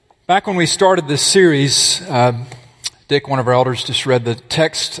Back when we started this series, Dick, one of our elders, just read the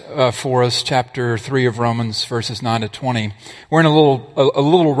text for us, chapter 3 of Romans, verses 9 to 20. We're in a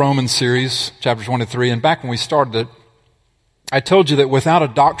little Roman series, chapters 1 to 3, and back when we started it, I told you that without a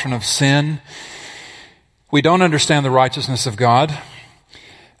doctrine of sin, we don't understand the righteousness of God.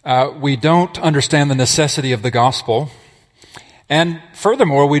 We don't understand the necessity of the gospel. And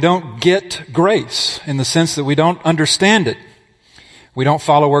furthermore, we don't get grace in the sense that we don't understand it. We don't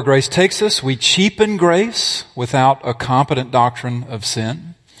follow where grace takes us. We cheapen grace without a competent doctrine of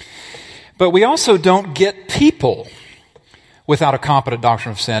sin. But we also don't get people without a competent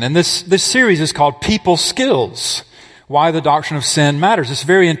doctrine of sin. And this series is called People Skills, Why the Doctrine of Sin Matters. It's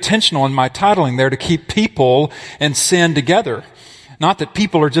very intentional in my titling there to keep people and sin together. Not that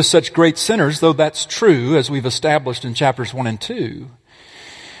people are just such great sinners, though that's true, as we've established in chapters 1 and 2.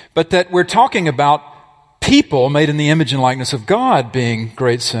 But that we're talking about people made in the image and likeness of God being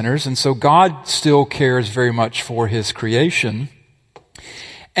great sinners, and so God still cares very much for His creation.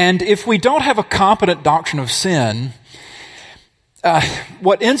 And if we don't have a competent doctrine of sin,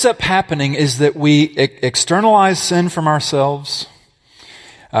 what ends up happening is that we externalize sin from ourselves.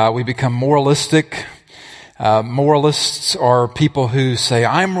 We become moralistic. Moralists are people who say,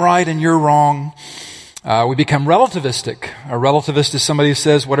 I'm right and you're wrong. We become relativistic. A relativist is somebody who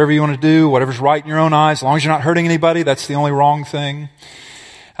says whatever you want to do, whatever's right in your own eyes, as long as you're not hurting anybody, that's the only wrong thing.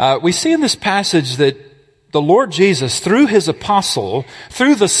 We see in this passage that the Lord Jesus, through His apostle,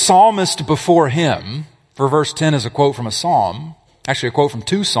 through the psalmist before Him, for verse 10 is a quote from a psalm, actually a quote from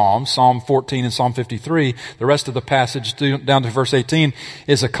two psalms, Psalm 14 and Psalm 53. The rest of the passage down to verse 18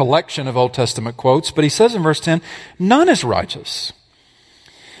 is a collection of Old Testament quotes. But He says in verse 10, none is righteous.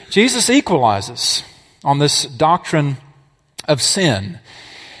 Jesus equalizes on this doctrine of sin.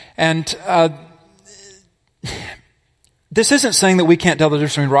 And this isn't saying that we can't tell the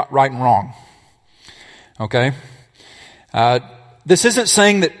difference between right and wrong. Okay? This isn't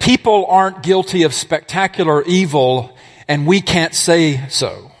saying that people aren't guilty of spectacular evil and we can't say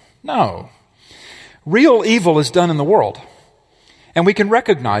so. No. Real evil is done in the world. And we can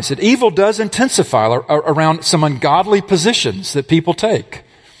recognize it. Evil does intensify around some ungodly positions that people take.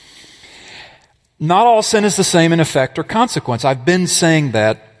 Not all sin is the same in effect or consequence. I've been saying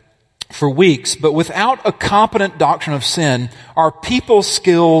that for weeks, but without a competent doctrine of sin, our people's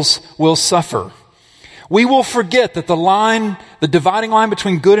skills will suffer. We will forget that the dividing line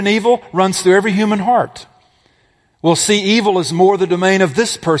between good and evil runs through every human heart. We'll see evil as more the domain of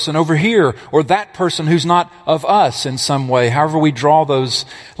this person over here, or that person who's not of us in some way. However we draw those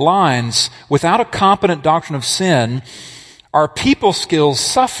lines, without a competent doctrine of sin, our people skills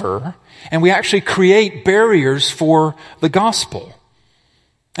suffer, and we actually create barriers for the gospel.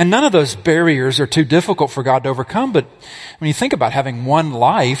 And none of those barriers are too difficult for God to overcome. But when you think about having one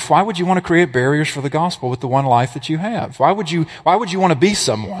life, why would you want to create barriers for the gospel with the one life that you have? Why would you want to be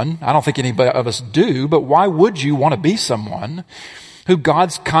someone? I don't think any of us do, but why would you want to be someone who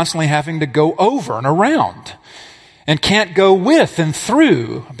God's constantly having to go over and around and can't go with and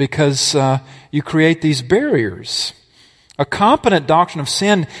through because you create these barriers? A competent doctrine of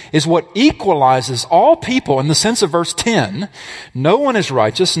sin is what equalizes all people in the sense of verse 10. No one is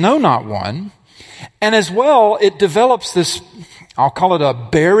righteous, no, not one. And as well, it develops this, I'll call it a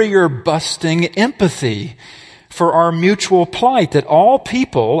barrier-busting empathy for our mutual plight, that all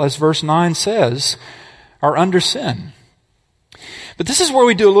people, as verse 9 says, are under sin. But this is where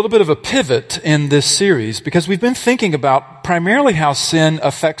we do a little bit of a pivot in this series, because we've been thinking about primarily how sin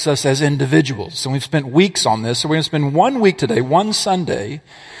affects us as individuals. And we've spent weeks on this, so we're going to spend 1 week today, one Sunday,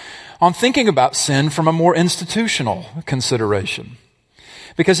 on thinking about sin from a more institutional consideration.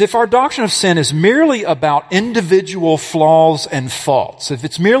 Because if our doctrine of sin is merely about individual flaws and faults, if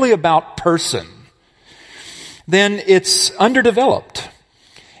it's merely about person, then it's underdeveloped.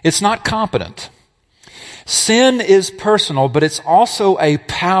 It's not competent. Sin is personal, but it's also a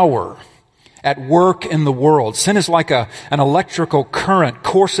power at work in the world. Sin is like an electrical current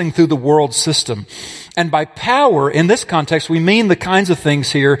coursing through the world system. And by power, in this context, we mean the kinds of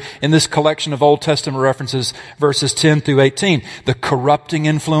things here in this collection of Old Testament references, verses 10 through 18. The corrupting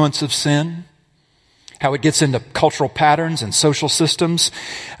influence of sin, how it gets into cultural patterns and social systems.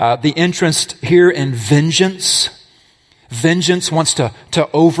 The interest here in vengeance. Vengeance wants to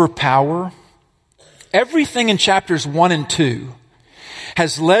overpower. Everything in chapters 1 and 2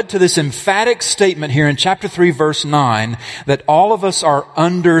 has led to this emphatic statement here in chapter 3, verse 9, that all of us are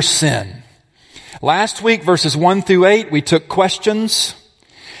under sin. Last week, verses 1 through 8, we took questions.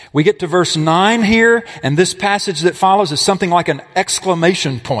 We get to verse 9 here, and this passage that follows is something like an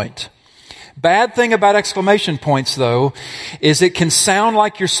exclamation point. Bad thing about exclamation points, though, is it can sound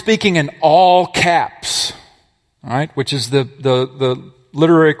like you're speaking in all caps, all right, which is the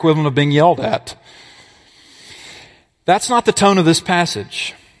literary equivalent of being yelled at. That's not the tone of this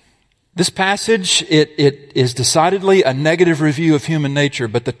passage. This passage, it is decidedly a negative review of human nature,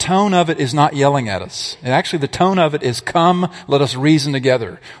 but the tone of it is not yelling at us. And actually, the tone of it is, come, let us reason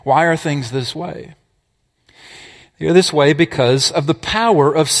together. Why are things this way? They're this way because of the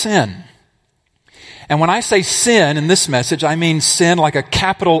power of sin. And when I say sin in this message, I mean sin like a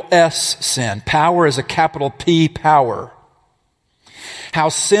capital S sin. Power is a capital P power. How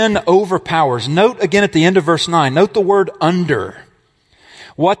sin overpowers. Note again at the end of verse 9, note the word under.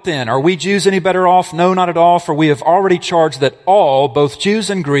 What then? Are we Jews any better off? No, not at all, for we have already charged that all, both Jews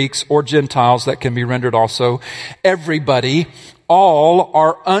and Greeks or Gentiles, that can be rendered also, everybody, all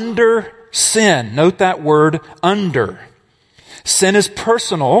are under sin. Note that word under. Sin is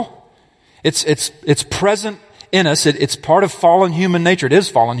personal. It's present in us. It's part of fallen human nature. It is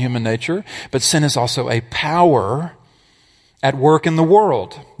fallen human nature, but sin is also a power at work in the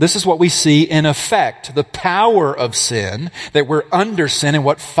world. This is what we see in effect. The power of sin, that we're under sin and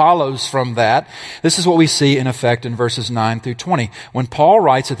what follows from that. This is what we see in effect in verses 9 through 20. When Paul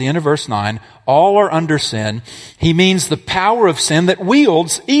writes at the end of verse 9, all are under sin, he means the power of sin that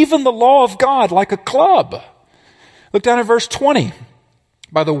wields even the law of God like a club. Look down at verse 20.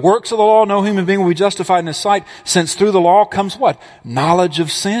 By the works of the law, no human being will be justified in his sight, since through the law comes what? Knowledge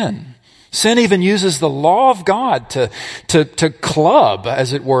of sin. Sin even uses the law of God to club,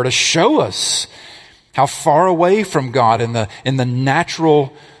 as it were, to show us how far away from God in the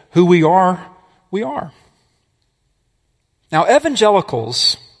natural who we are. Now,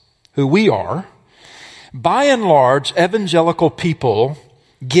 evangelicals, who we are, by and large, evangelical people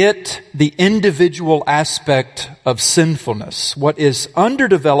get the individual aspect of sinfulness. What is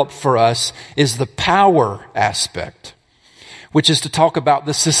underdeveloped for us is the power aspect, which is to talk about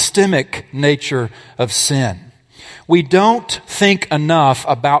the systemic nature of sin. We don't think enough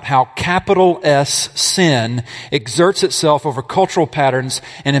about how capital S sin exerts itself over cultural patterns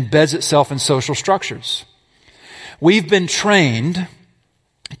and embeds itself in social structures. We've been trained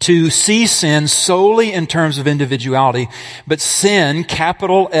to see sin solely in terms of individuality, but sin,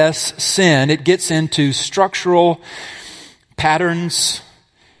 capital S sin, it gets into structural patterns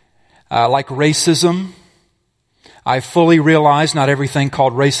like racism. I fully realize not everything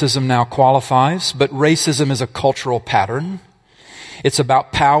called racism now qualifies, but racism is a cultural pattern. It's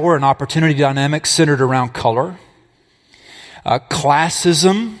about power and opportunity dynamics centered around color.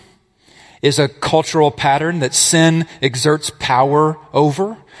 Classism is a cultural pattern that sin exerts power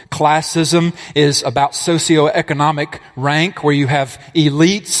over. Classism is about socioeconomic rank, where you have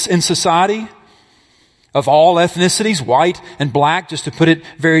elites in society of all ethnicities, white and black, just to put it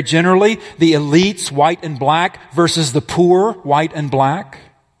very generally. The elites, white and black, versus the poor, white and black.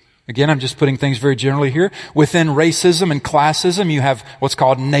 Again, I'm just putting things very generally here. Within racism and classism, you have what's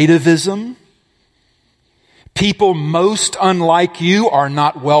called nativism. People most unlike you are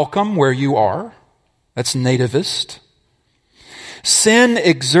not welcome where you are. That's nativist. Sin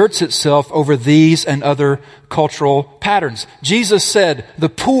exerts itself over these and other cultural patterns. Jesus said, the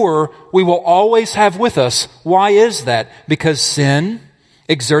poor we will always have with us. Why is that? Because sin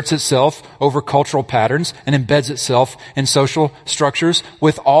exerts itself over cultural patterns and embeds itself in social structures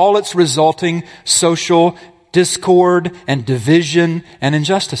with all its resulting social discord and division and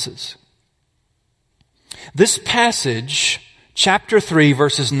injustices. This passage, chapter 3,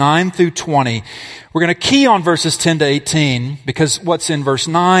 verses 9 through 20, we're going to key on verses 10 to 18 because what's in verse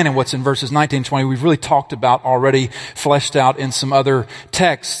 9 and what's in verses 19 and 20 we've really talked about already, fleshed out in some other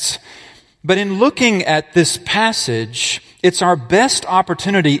texts. But in looking at this passage, it's our best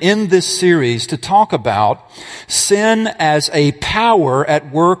opportunity in this series to talk about sin as a power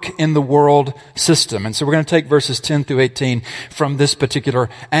at work in the world system. And so we're going to take verses 10 through 18 from this particular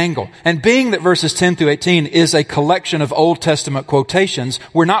angle. And being that verses 10 through 18 is a collection of Old Testament quotations,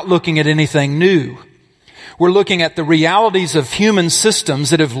 we're not looking at anything new. We're looking at the realities of human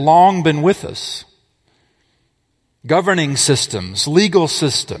systems that have long been with us. Governing systems, legal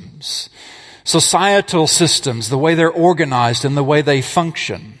systems, societal systems, the way they're organized and the way they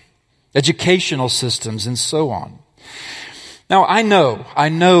function, educational systems, and so on. Now, I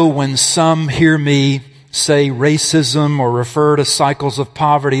know when some hear me say racism or refer to cycles of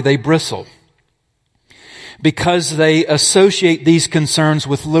poverty, they bristle because they associate these concerns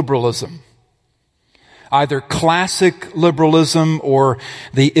with liberalism. either classic liberalism or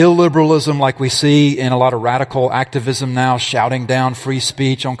the illiberalism like we see in a lot of radical activism now, shouting down free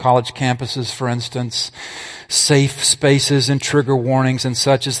speech on college campuses, for instance, safe spaces and trigger warnings and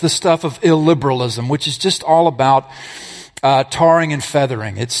such, is the stuff of illiberalism, which is just all about tarring and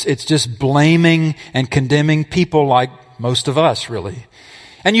feathering. It's just blaming and condemning people like most of us, really.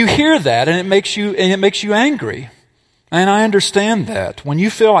 And you hear that and it makes you angry. And I understand that. When you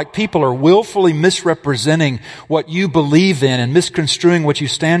feel like people are willfully misrepresenting what you believe in and misconstruing what you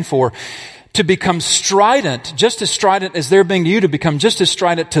stand for, to become strident, just as strident as they're being to you, to become just as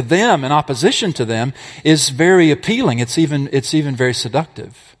strident to them in opposition to them is very appealing. It's even very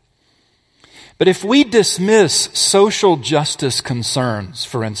seductive. But if we dismiss social justice concerns,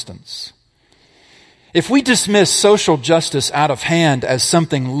 for instance, if we dismiss social justice out of hand as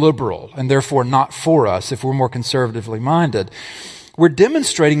something liberal and therefore not for us, if we're more conservatively minded, we're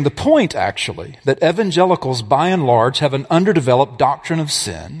demonstrating the point, actually, that evangelicals, by and large, have an underdeveloped doctrine of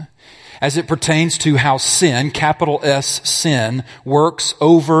sin as it pertains to how sin, capital S, sin, works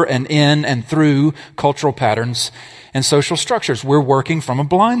over and in and through cultural patterns and social structures. We're working from a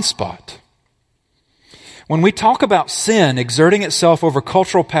blind spot. When we talk about sin exerting itself over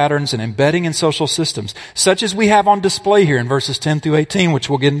cultural patterns and embedding in social systems, such as we have on display here in verses 10 through 18, which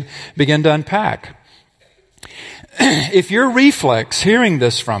we'll begin to unpack, if your reflex hearing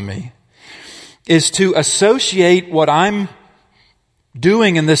this from me is to associate what I'm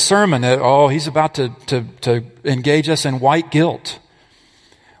doing in this sermon, he's about to engage us in white guilt,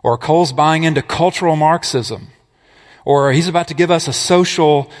 or Cole's buying into cultural Marxism, or he's about to give us a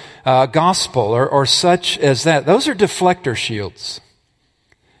social gospel, or such as that. Those are deflector shields.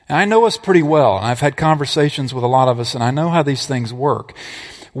 And I know us pretty well. I've had conversations with a lot of us, and I know how these things work.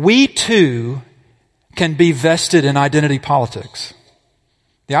 We too can be vested in identity politics.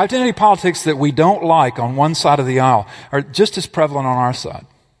 The identity politics that we don't like on one side of the aisle are just as prevalent on our side.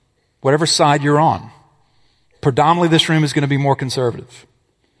 Whatever side you're on. Predominantly this room is going to be more conservative.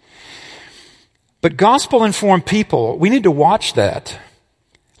 But gospel-informed people, we need to watch that,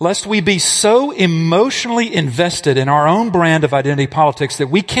 lest we be so emotionally invested in our own brand of identity politics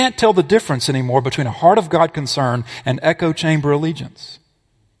that we can't tell the difference anymore between a heart of God concern and echo chamber allegiance.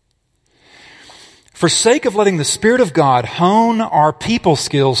 For sake of letting the Spirit of God hone our people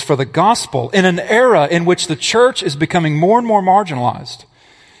skills for the gospel in an era in which the church is becoming more and more marginalized.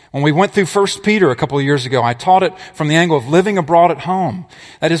 When we went through 1 Peter a couple of years ago, I taught it from the angle of living abroad at home.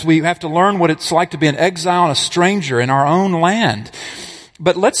 That is, we have to learn what it's like to be an exile and a stranger in our own land.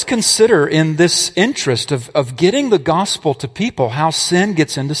 But let's consider in this interest of getting the gospel to people how sin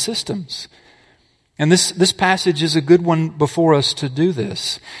gets into systems. And this passage is a good one before us to do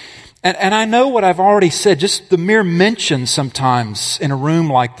this. And I know what I've already said, just the mere mention sometimes in a room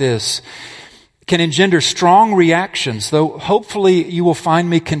like this can engender strong reactions, though hopefully you will find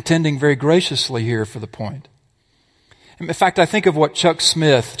me contending very graciously here for the point. In fact, I think of what Chuck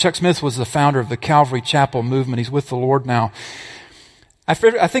Smith was the founder of the Calvary Chapel movement. He's with the Lord now. I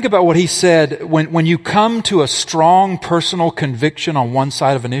think about what he said when you come to a strong personal conviction on one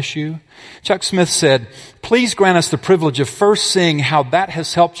side of an issue. Chuck Smith said, "Please grant us the privilege of first seeing how that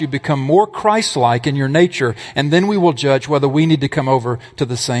has helped you become more Christ-like in your nature, and then we will judge whether we need to come over to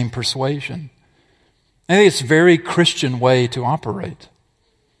the same persuasion." I think it's a very Christian way to operate.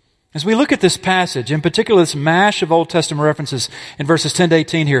 As we look at this passage, in particular this mash of Old Testament references in verses 10 to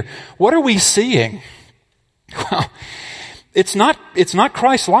 18 here, what are we seeing? Well, it's not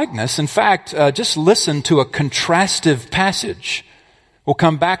Christ-likeness. In fact, just listen to a contrastive passage. We'll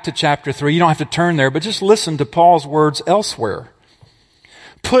come back to chapter 3. You don't have to turn there, but just listen to Paul's words elsewhere.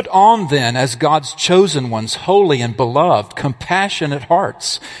 "Put on then as God's chosen ones, holy and beloved, compassionate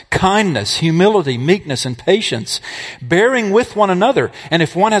hearts, kindness, humility, meekness, and patience, bearing with one another. And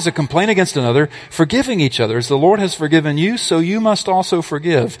if one has a complaint against another, forgiving each other. As the Lord has forgiven you, so you must also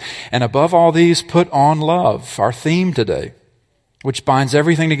forgive. And above all these, put on love," our theme today, "which binds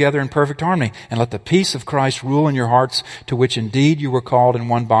everything together in perfect harmony. And let the peace of Christ rule in your hearts, to which indeed you were called in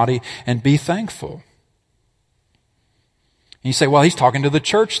one body, and be thankful." And you say, well, he's talking to the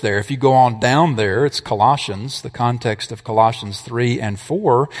church there. If you go on down there, it's Colossians, the context of Colossians 3 and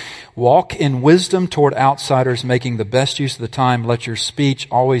 4. "Walk in wisdom toward outsiders, making the best use of the time. Let your speech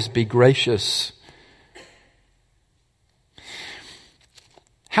always be gracious."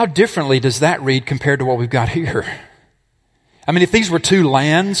 How differently does that read compared to what we've got here? I mean, if these were two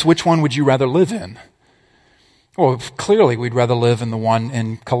lands, which one would you rather live in? Well, clearly we'd rather live in the one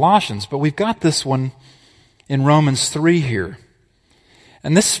in Colossians, but we've got this one in Romans 3 here.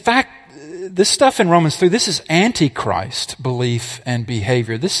 And this fact, this stuff in Romans 3, this is antichrist belief and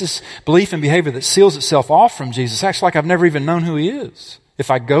behavior. This is belief and behavior that seals itself off from Jesus. Acts like I've never even known who he is, if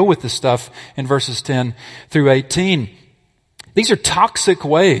I go with the stuff in verses 10 through 18. These are toxic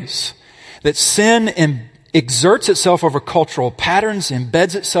ways that sin exerts itself over cultural patterns,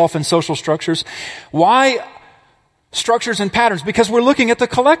 embeds itself in social structures. Why structures and patterns? Because we're looking at the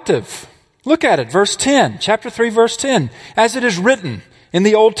collective. Look at it, verse 10, chapter 3, verse 10. As it is written in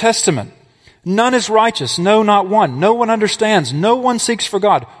the Old Testament, none is righteous, no, not one. No one understands, no one seeks for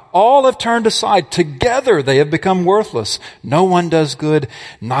God. All have turned aside. Together they have become worthless. No one does good,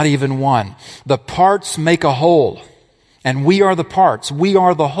 not even one. The parts make a whole. And we are the parts. We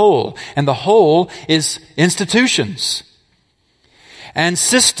are the whole. And the whole is institutions and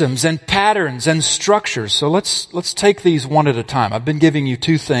systems and patterns and structures. So let's take these one at a time. I've been giving you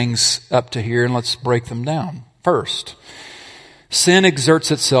two things up to here, and let's break them down. First, sin exerts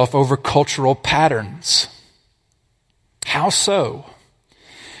itself over cultural patterns. How so?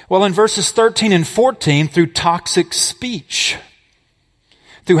 Well, in verses 13 and 14, through toxic speech,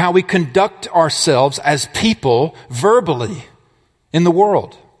 through how we conduct ourselves as people verbally in the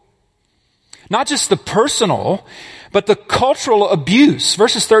world. Not just the personal, but the cultural abuse.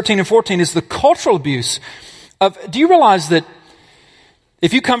 Verses 13 and 14 is the cultural abuse of, do you realize that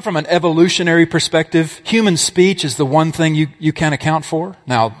if you come from an evolutionary perspective, human speech is the one thing you can account for?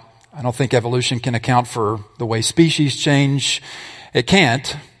 Now, I don't think evolution can account for the way species change. It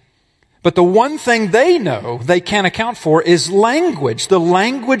can't. But the one thing they know they can account for is language, the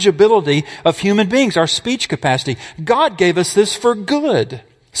language ability of human beings, our speech capacity. God gave us this for good,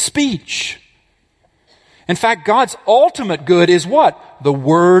 speech. In fact, God's ultimate good is what? The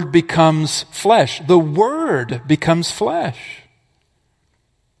Word becomes flesh. The Word becomes flesh.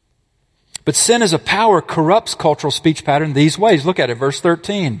 But sin as a power corrupts cultural speech pattern these ways. Look at it, verse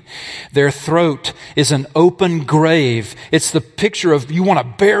 13. Their throat is an open grave. It's the picture of you want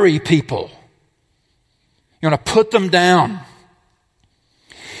to bury people. You want to put them down.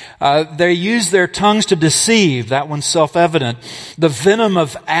 They use their tongues to deceive. That one's self-evident. The venom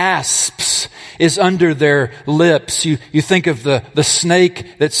of asps is under their lips. You think of the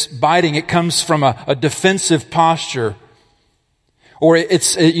snake that's biting. It comes from a defensive posture. Or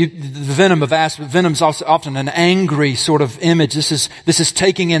the venom of asp. Venom's also often an angry sort of image. This is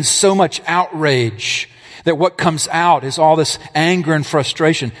taking in so much outrage that what comes out is all this anger and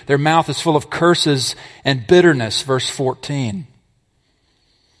frustration. Their mouth is full of curses and bitterness, verse 14.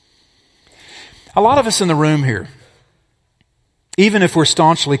 A lot of us in the room here, even if we're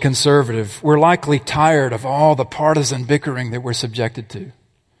staunchly conservative, we're likely tired of all the partisan bickering that we're subjected to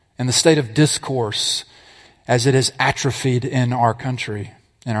and the state of discourse as it is atrophied in our country,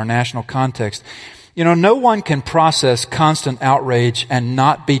 in our national context. You know, no one can process constant outrage and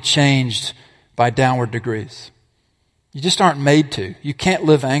not be changed by downward degrees. You just aren't made to. You can't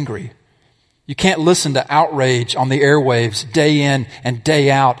live angry. You can't listen to outrage on the airwaves day in and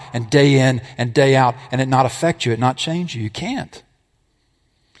day out and day in and day out and it not affect you, it not change you. You can't.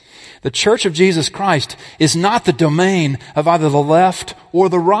 The Church of Jesus Christ is not the domain of either the left or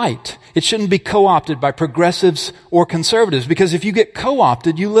the right. It shouldn't be co-opted by progressives or conservatives, because if you get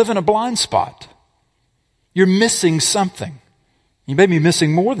co-opted, you live in a blind spot. You're missing something. You may be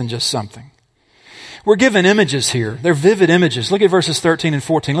missing more than just something. We're given images here. They're vivid images. Look at verses 13 and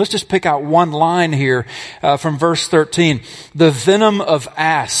 14. Let's just pick out one line here from verse 13. The venom of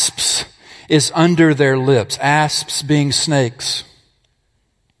asps is under their lips. Asps being snakes.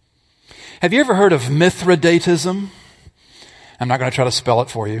 Have you ever heard of Mithridatism? I'm not going to try to spell it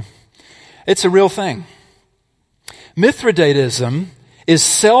for you. It's a real thing. Mithridatism is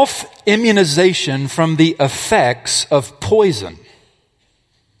self-immunization from the effects of poison.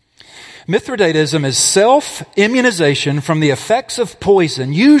 Mithridatism is self-immunization from the effects of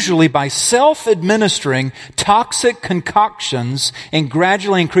poison, usually by self-administering toxic concoctions in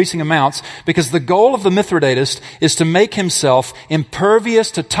gradually increasing amounts, because the goal of the Mithridatist is to make himself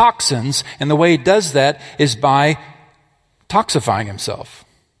impervious to toxins, and the way he does that is by toxifying himself.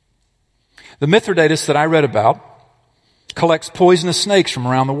 The Mithridatist that I read about collects poisonous snakes from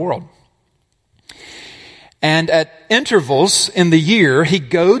around the world. And at intervals in the year, he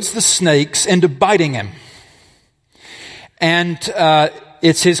goads the snakes into biting him. And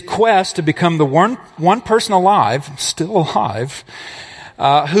it's his quest to become the one person alive, still alive,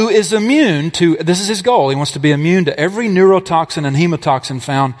 who is immune to, this is his goal, he wants to be immune to every neurotoxin and hemotoxin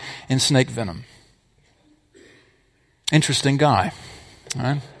found in snake venom. Interesting guy. All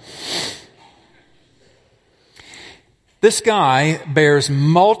right. This guy bears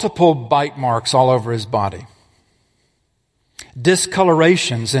multiple bite marks all over his body.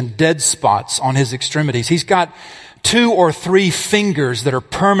 discolorations and dead spots on his extremities. He's got 2 or 3 fingers that are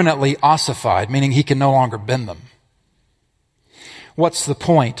permanently ossified, meaning he can no longer bend them. What's the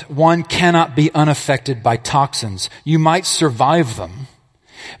point? One cannot be unaffected by toxins. You might survive them,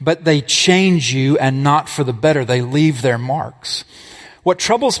 but they change you, and not for the better. They leave their marks. What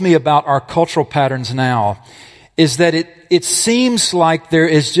troubles me about our cultural patterns now is that it seems like there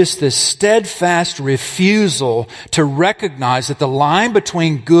is just this steadfast refusal to recognize that the line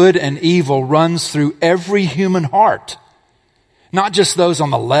between good and evil runs through every human heart. Not just those on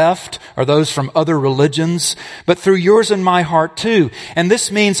the left or those from other religions, but through yours and my heart too. And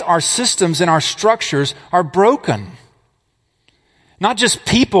this means our systems and our structures are broken. Not just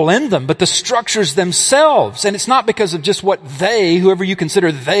people in them, but the structures themselves. And it's not because of just what they, whoever you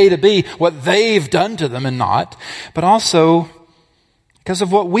consider they to be, what they've done to them and not, but also because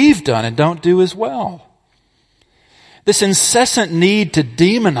of what we've done and don't do as well. This incessant need to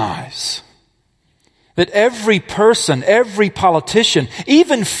demonize. That every person, every politician,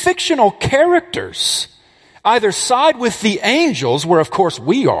 even fictional characters, either side with the angels, where of course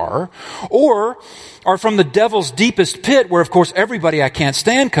we are, or are from the devil's deepest pit, where of course everybody I can't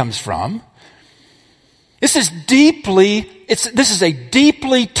stand comes from. This is a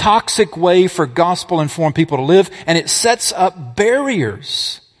deeply toxic way for gospel-informed people to live, and it sets up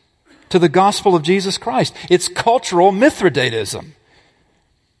barriers to the gospel of Jesus Christ. It's cultural Mithridatism.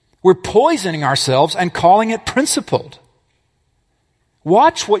 We're poisoning ourselves and calling it principled.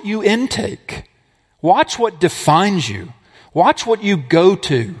 Watch what you intake. Watch what defines you. Watch what you go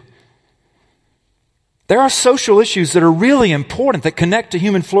to. There are social issues that are really important that connect to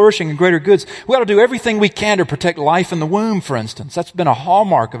human flourishing and greater goods. We ought to do everything we can to protect life in the womb, for instance. That's been a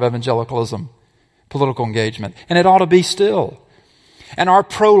hallmark of evangelicalism, political engagement, and it ought to be still. And our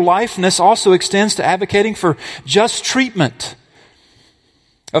pro-lifeness also extends to advocating for just treatment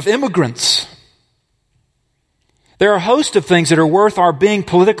of immigrants. There are a host of things that are worth our being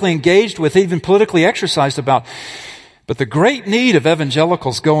politically engaged with, even politically exercised about. But the great need of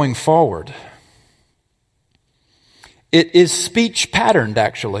evangelicals going forward, it is speech patterned,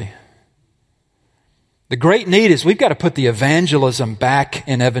 actually. The great need is we've got to put the evangelism back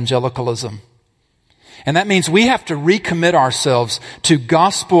in evangelicalism. And that means we have to recommit ourselves to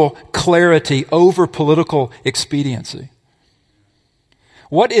gospel clarity over political expediency.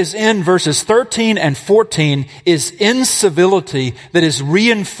 What is in verses 13 and 14 is incivility that has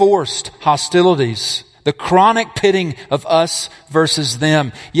reinforced hostilities. The chronic pitting of us versus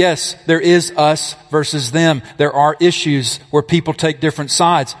them. Yes, there is us versus them. There are issues where people take different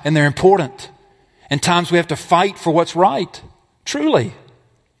sides, and they're important. And times we have to fight for what's right. Truly.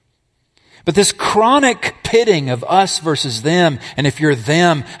 But this chronic pitting of us versus them, and if you're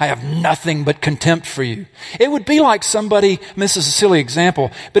them, I have nothing but contempt for you. It would be like somebody, this is a silly example,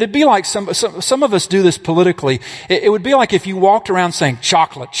 but it'd be like some of us do this politically. It would be like if you walked around saying,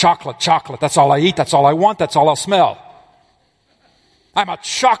 chocolate, chocolate, chocolate. That's all I eat. That's all I want. That's all I'll smell. I'm a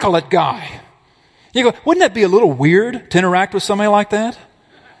chocolate guy. You go, wouldn't that be a little weird to interact with somebody like that?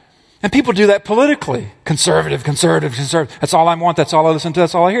 And people do that politically. Conservative, conservative, conservative. That's all I want. That's all I listen to.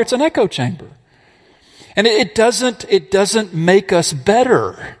 That's all I hear. It's an echo chamber. And it doesn't make us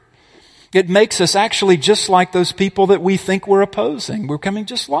better. It makes us actually just like those people that we think we're opposing. We're coming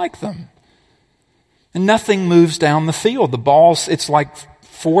just like them. And nothing moves down the field. The ball's, it's like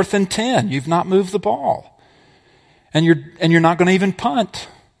 4th and 10. You've not moved the ball. And you're not going to even punt.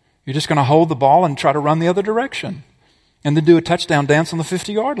 You're just going to hold the ball and try to run the other direction. And then do a touchdown dance on the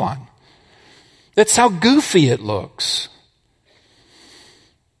 50-yard line. That's how goofy it looks.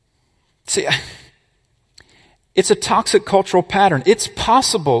 See, it's a toxic cultural pattern. It's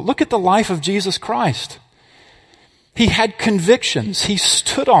possible. Look at the life of Jesus Christ. He had convictions. He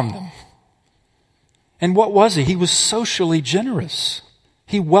stood on them. And what was he? He was socially generous.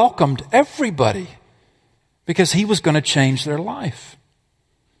 He welcomed everybody because he was going to change their life.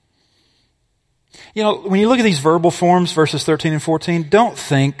 You know, when you look at these verbal forms, verses 13 and 14, don't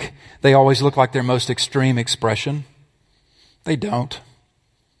think they always look like their most extreme expression. They don't.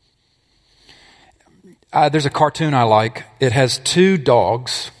 There's a cartoon I like. It has 2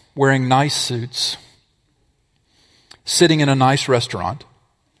 dogs wearing nice suits, sitting in a nice restaurant.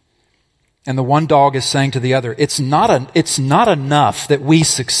 And the one dog is saying to the other, it's not enough that we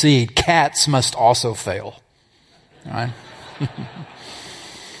succeed. Cats must also fail. All right?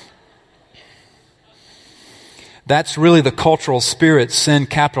 That's really the cultural spirit sin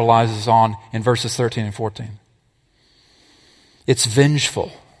capitalizes on in verses 13 and 14. It's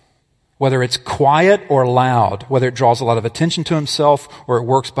vengeful. whether it's quiet or loud, whether it draws a lot of attention to himself or it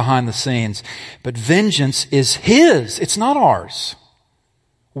works behind the scenes. But vengeance is his. It's not ours.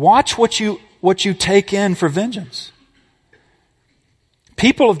 Watch what you take in for vengeance.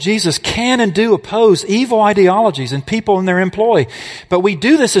 People of Jesus can and do oppose evil ideologies and people in their employ. But we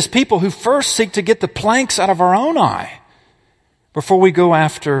do this as people who first seek to get the planks out of our own eye before we go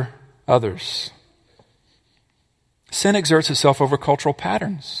after others. Sin exerts itself over cultural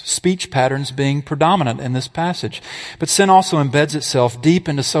patterns, speech patterns being predominant in this passage. But sin also embeds itself deep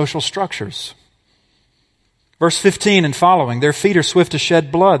into social structures. Verse 15 and following, their feet are swift to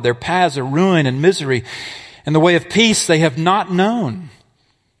shed blood, their paths are ruin and misery, and the way of peace they have not known.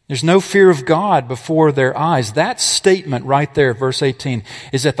 There's no fear of God before their eyes. That statement right there, verse 18,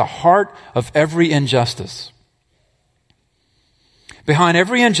 is at the heart of every injustice. Behind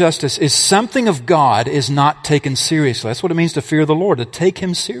every injustice is something of God is not taken seriously. That's what it means to fear the Lord, to take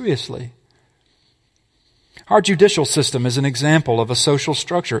Him seriously. Our judicial system is an example of a social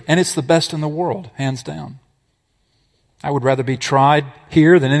structure, and it's the best in the world, hands down. I would rather be tried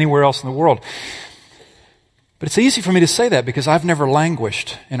here than anywhere else in the world. But it's easy for me to say that because I've never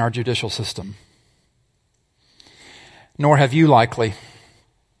languished in our judicial system. Nor have you likely,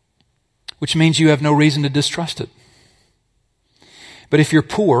 which means you have no reason to distrust it. But if you're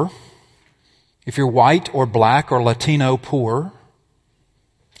poor, if you're white or black or Latino poor,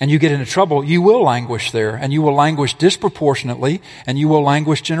 and you get into trouble, you will languish there, and you will languish disproportionately, and you will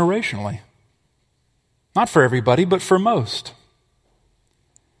languish generationally. Not for everybody, but for most.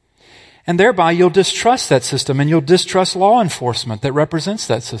 And thereby you'll distrust that system, and you'll distrust law enforcement that represents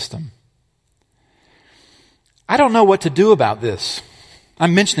that system. I don't know what to do about this.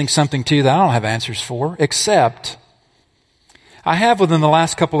 I'm mentioning something to you that I don't have answers for, except I have within the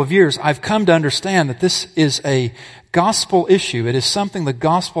last couple of years, I've come to understand that this is a gospel issue. It is something the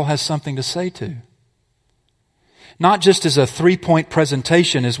gospel has something to say to. Not just as a 3-point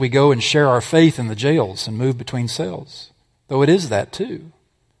presentation as we go and share our faith in the jails and move between cells, though it is that too.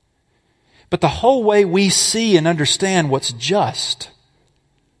 But the whole way we see and understand what's just,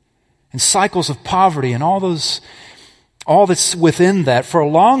 and cycles of poverty and all that's within that. For a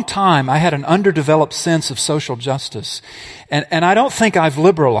long time, I had an underdeveloped sense of social justice. And I don't think I've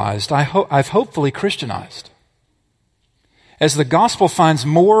liberalized. I've hopefully Christianized. As the gospel finds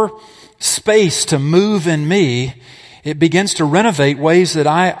more space to move in me, it begins to renovate ways that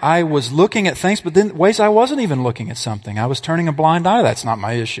I was looking at things, but then ways I wasn't even looking at something. I was turning a blind eye. That's not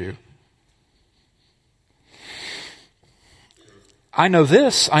my issue. I know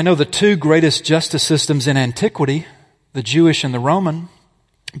this. I know the two greatest justice systems in antiquity, the Jewish and the Roman,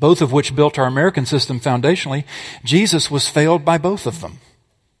 both of which built our American system foundationally. Jesus was failed by both of them.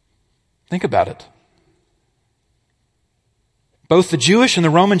 Think about it. Both the Jewish and the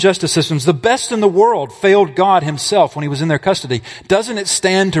Roman justice systems, the best in the world, failed God Himself when He was in their custody. Doesn't it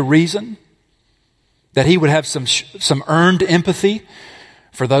stand to reason that He would have some earned empathy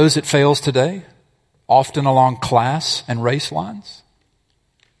for those it fails today, often along class and race lines?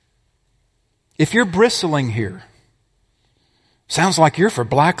 If you're bristling here, sounds like you're for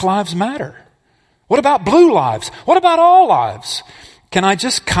Black Lives Matter. What about blue lives? What about all lives? Can I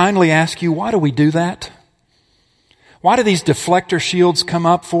just kindly ask you, why do we do that? Why do these deflector shields come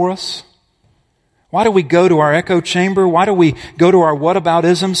up for us? Why do we go to our echo chamber? Why do we go to our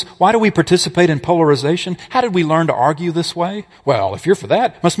whataboutisms? Why do we participate in polarization? How did we learn to argue this way? Well, if you're for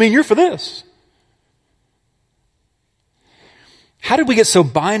that, must mean you're for this. How did we get so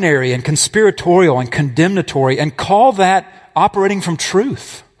binary and conspiratorial and condemnatory and call that operating from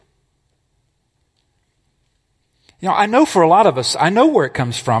truth? You know, I know for a lot of us, I know where it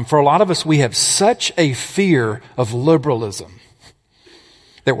comes from. For a lot of us, we have such a fear of liberalism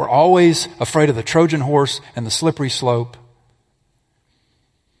that we're always afraid of the Trojan horse and the slippery slope.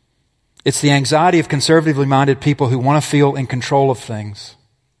 It's the anxiety of conservatively minded people who want to feel in control of things.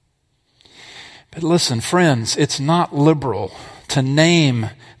 But listen, friends, it's not liberal to name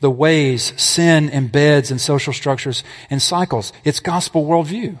the ways sin embeds in social structures and cycles. It's gospel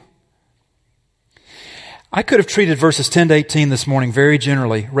worldview. I could have treated verses 10 to 18 this morning very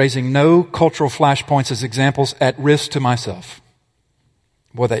generally, raising no cultural flashpoints as examples at risk to myself.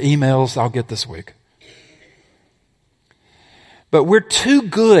 Boy, the emails I'll get this week. But we're too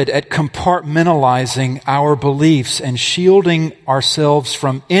good at compartmentalizing our beliefs and shielding ourselves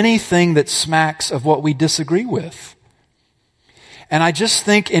from anything that smacks of what we disagree with. And I just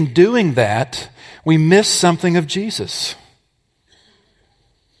think in doing that, we miss something of Jesus.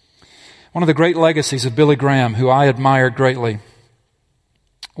 One of the great legacies of Billy Graham, who I admired greatly,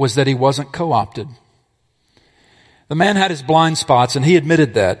 was that he wasn't co-opted. The man had his blind spots, and he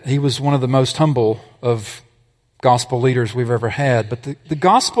admitted that. He was one of the most humble of gospel leaders we've ever had. But the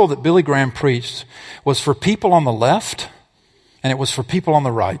gospel that Billy Graham preached was for people on the left, and it was for people on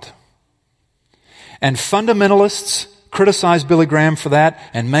the right. And fundamentalists criticized Billy Graham for that,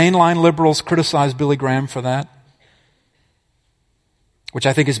 and mainline liberals criticized Billy Graham for that, which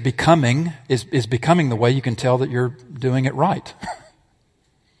I think is becoming the way you can tell that you're doing it right.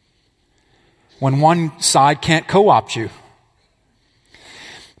 When one side can't co-opt you.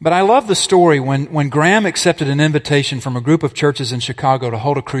 But I love the story when Graham accepted an invitation from a group of churches in Chicago to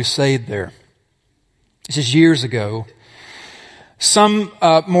hold a crusade there. This is years ago. Some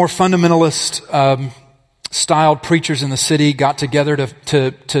more fundamentalist styled preachers in the city got together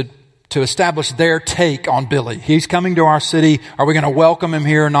to establish their take on Billy. He's coming to our city. Are we going to welcome him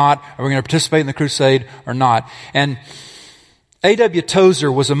here or not? Are we going to participate in the crusade or not? And A.W.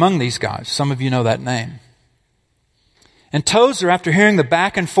 Tozer was among these guys. Some of you know that name. And Tozer, after hearing the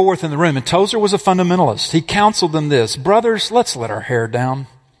back and forth in the room, and Tozer was a fundamentalist, he counseled them this: brothers, let's let our hair down.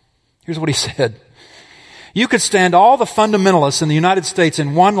 Here's what he said. You could stand all the fundamentalists in the United States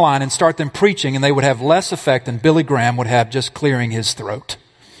in one line and start them preaching, and they would have less effect than Billy Graham would have just clearing his throat.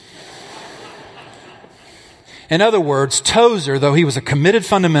 In other words, Tozer, though he was a committed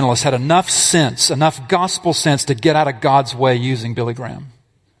fundamentalist, had enough sense, enough gospel sense to get out of God's way using Billy Graham.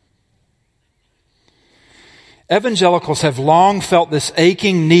 Evangelicals have long felt this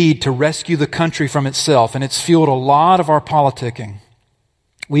aching need to rescue the country from itself, and it's fueled a lot of our politicking.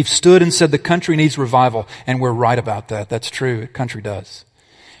 We've stood and said the country needs revival, and we're right about that. That's true. The country does.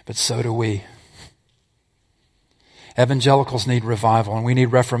 But so do we. Evangelicals need revival, and we need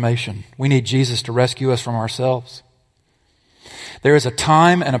reformation. We need Jesus to rescue us from ourselves. There is a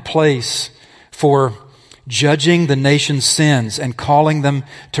time and a place for judging the nation's sins and calling them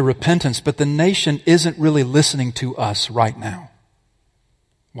to repentance, but the nation isn't really listening to us right now.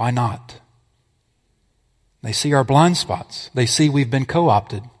 Why not? They see our blind spots. They see we've been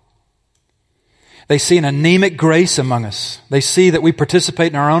co-opted. They see an anemic grace among us. They see that we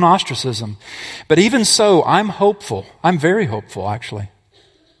participate in our own ostracism. But even so, I'm hopeful. I'm very hopeful, actually.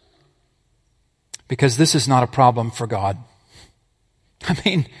 Because this is not a problem for God. I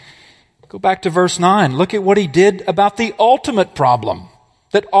mean, go back to verse 9. Look at what he did about the ultimate problem,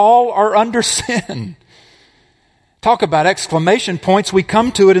 that all are under sin. Talk about exclamation points. We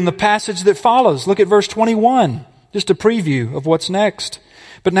come to it in the passage that follows. Look at verse 21. Just a preview of what's next.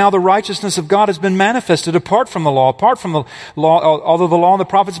 But now the righteousness of God has been manifested apart from the law, although the law and the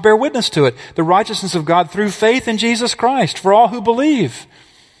prophets bear witness to it. The righteousness of God through faith in Jesus Christ for all who believe.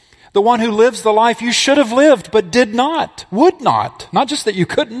 The one who lives the life you should have lived but did not, would not. Not just that you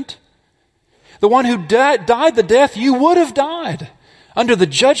couldn't. The one who died the death you would have died under the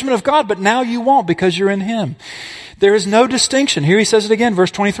judgment of God, but now you won't because you're in Him. There is no distinction. Here he says it again,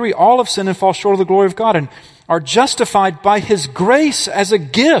 verse 23. All have sinned and fall short of the glory of God and are justified by His grace as a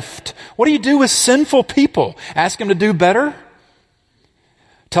gift. What do you do with sinful people? Ask them to do better?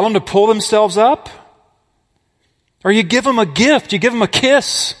 Tell them to pull themselves up? Or you give them a gift, you give them a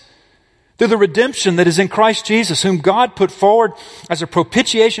kiss through the redemption that is in Christ Jesus, whom God put forward as a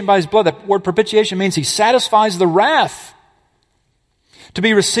propitiation by His blood. That word propitiation means He satisfies the wrath. To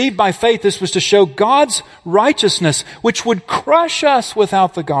be received by faith, this was to show God's righteousness, which would crush us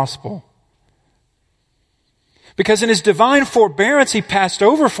without the gospel. Because in His divine forbearance, He passed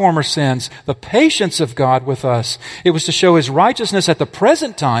over former sins, the patience of God with us. It was to show His righteousness at the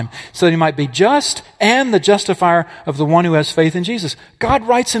present time, so that He might be just and the justifier of the one who has faith in Jesus. God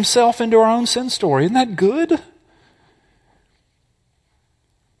writes Himself into our own sin story. Isn't that good?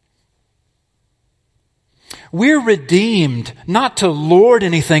 We're redeemed not to lord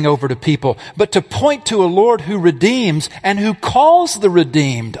anything over to people, but to point to a Lord who redeems and who calls the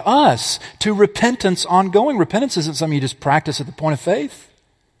redeemed, us, to repentance ongoing. Repentance isn't something you just practice at the point of faith.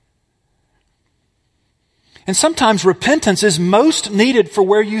 And sometimes repentance is most needed for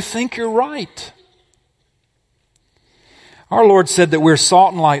where you think you're right. Our Lord said that we're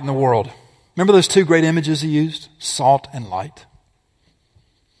salt and light in the world. Remember those two great images He used? Salt and light.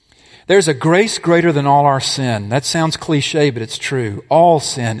 There's a grace greater than all our sin. That sounds cliche, but it's true. All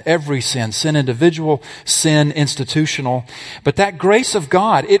sin, every sin, sin individual, sin institutional. But that grace of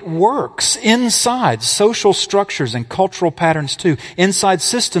God, it works inside social structures and cultural patterns too. Inside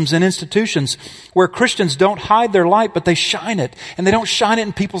systems and institutions where Christians don't hide their light, but they shine it. And they don't shine it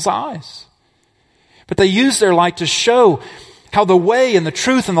in people's eyes. But they use their light to show how the way and the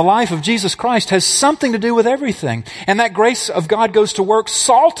truth and the life of Jesus Christ has something to do with everything. And that grace of God goes to work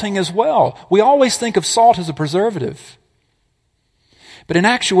salting as well. We always think of salt as a preservative. But in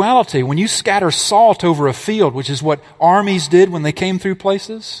actuality, when you scatter salt over a field, which is what armies did when they came through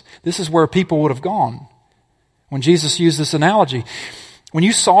places, this is where people would have gone. When Jesus used this analogy, when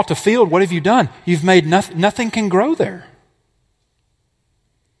you salt a field, what have you done? You've made nothing can grow there.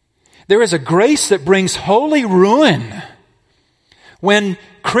 There is a grace that brings holy ruin when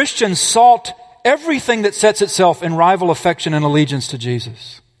Christians salt everything that sets itself in rival affection and allegiance to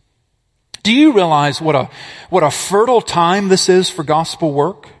Jesus. Do you realize what a fertile time this is for gospel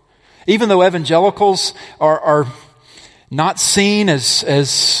work? Even though evangelicals are not seen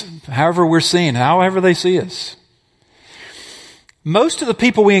as however we're seen, however they see us. Most of the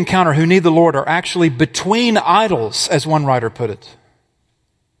people we encounter who need the Lord are actually between idols, as one writer put it.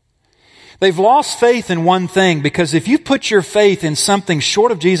 They've lost faith in one thing, because if you put your faith in something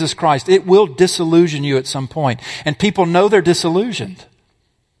short of Jesus Christ, it will disillusion you at some point. And people know they're disillusioned.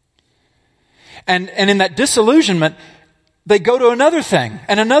 And in that disillusionment, they go to another thing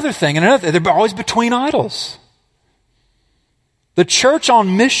and another thing and another. They're always between idols. The church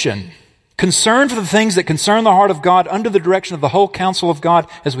on mission, concerned for the things that concern the heart of God, under the direction of the whole counsel of God,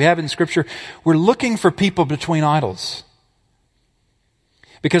 as we have in Scripture, we're looking for people between idols.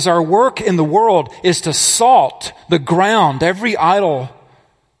 Because our work in the world is to salt the ground every idol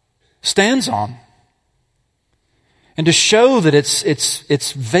stands on. And to show that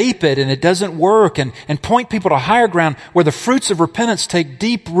it's vapid and it doesn't work, and point people to higher ground where the fruits of repentance take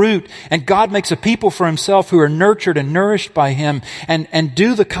deep root and God makes a people for Himself who are nurtured and nourished by Him and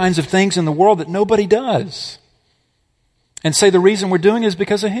do the kinds of things in the world that nobody does. And say the reason we're doing it is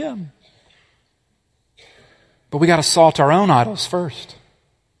because of Him. But we got to salt our own idols first.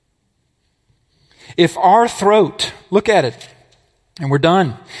 If our throat, look at it, and we're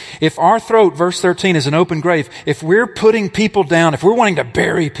done. If our throat, verse 13, is an open grave, if we're putting people down, if we're wanting to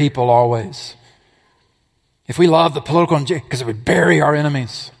bury people always, if we love the political, because it would bury our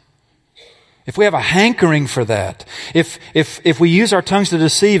enemies, if we have a hankering for that, if we use our tongues to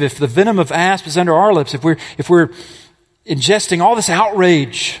deceive, if the venom of asp is under our lips, if we're ingesting all this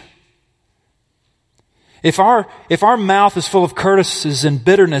outrage, if our mouth is full of curses and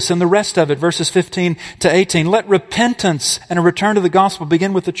bitterness and the rest of it, verses 15 to 18, let repentance and a return to the gospel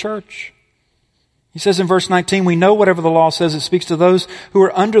begin with the church. He says in verse 19, we know whatever the law says, it speaks to those who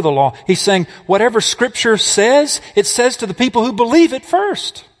are under the law. He's saying whatever Scripture says, it says to the people who believe it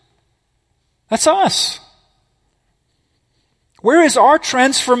first. That's us. Where is our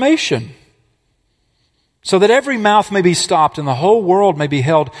transformation? So that every mouth may be stopped and the whole world may be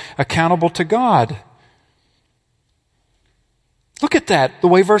held accountable to God. Look at that, the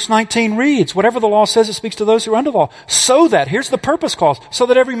way verse 19 reads. Whatever the law says, it speaks to those who are under the law. So that, here's the purpose clause, so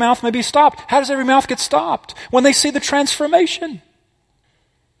that every mouth may be stopped. How does every mouth get stopped? When they see the transformation.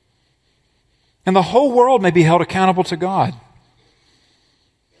 And the whole world may be held accountable to God.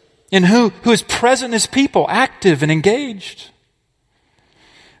 In who is present in His people, active and engaged.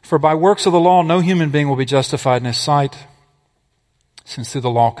 For by works of the law, no human being will be justified in His sight, since through the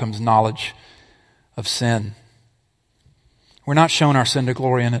law comes knowledge of sin. We're not shown our sin to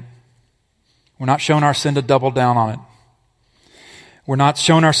glory in it. We're not shown our sin to double down on it. We're not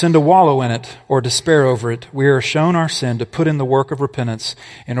shown our sin to wallow in it or despair over it. We are shown our sin to put in the work of repentance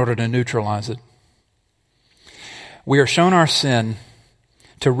in order to neutralize it. We are shown our sin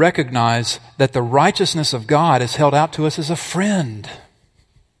to recognize that the righteousness of God is held out to us as a friend,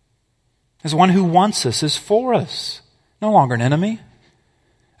 as one who wants us, is for us, no longer an enemy.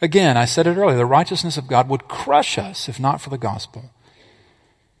 Again, I said it earlier, the righteousness of God would crush us if not for the gospel.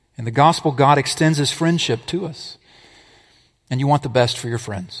 In the gospel, God extends His friendship to us. And you want the best for your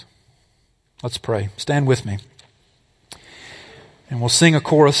friends. Let's pray. Stand with me. And we'll sing a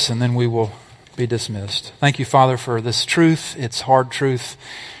chorus and then we will be dismissed. Thank you, Father, for this truth. It's hard truth.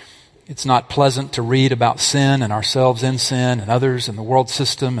 It's not pleasant to read about sin and ourselves in sin and others and the world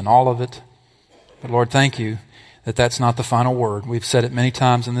system and all of it. But Lord, thank you that that's not the final word. We've said it many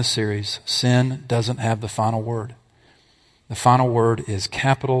times in this series. Sin doesn't have the final word. The final word is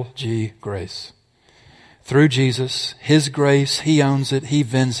capital G, grace. Through Jesus, His grace, He owns it, He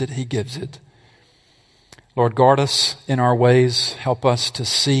vends it, He gives it. Lord, guard us in our ways. Help us to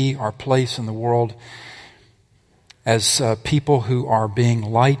see our place in the world as people who are being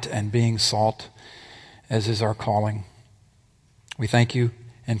light and being salt, as is our calling. We thank you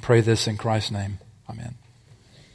and pray this in Christ's name. Amen.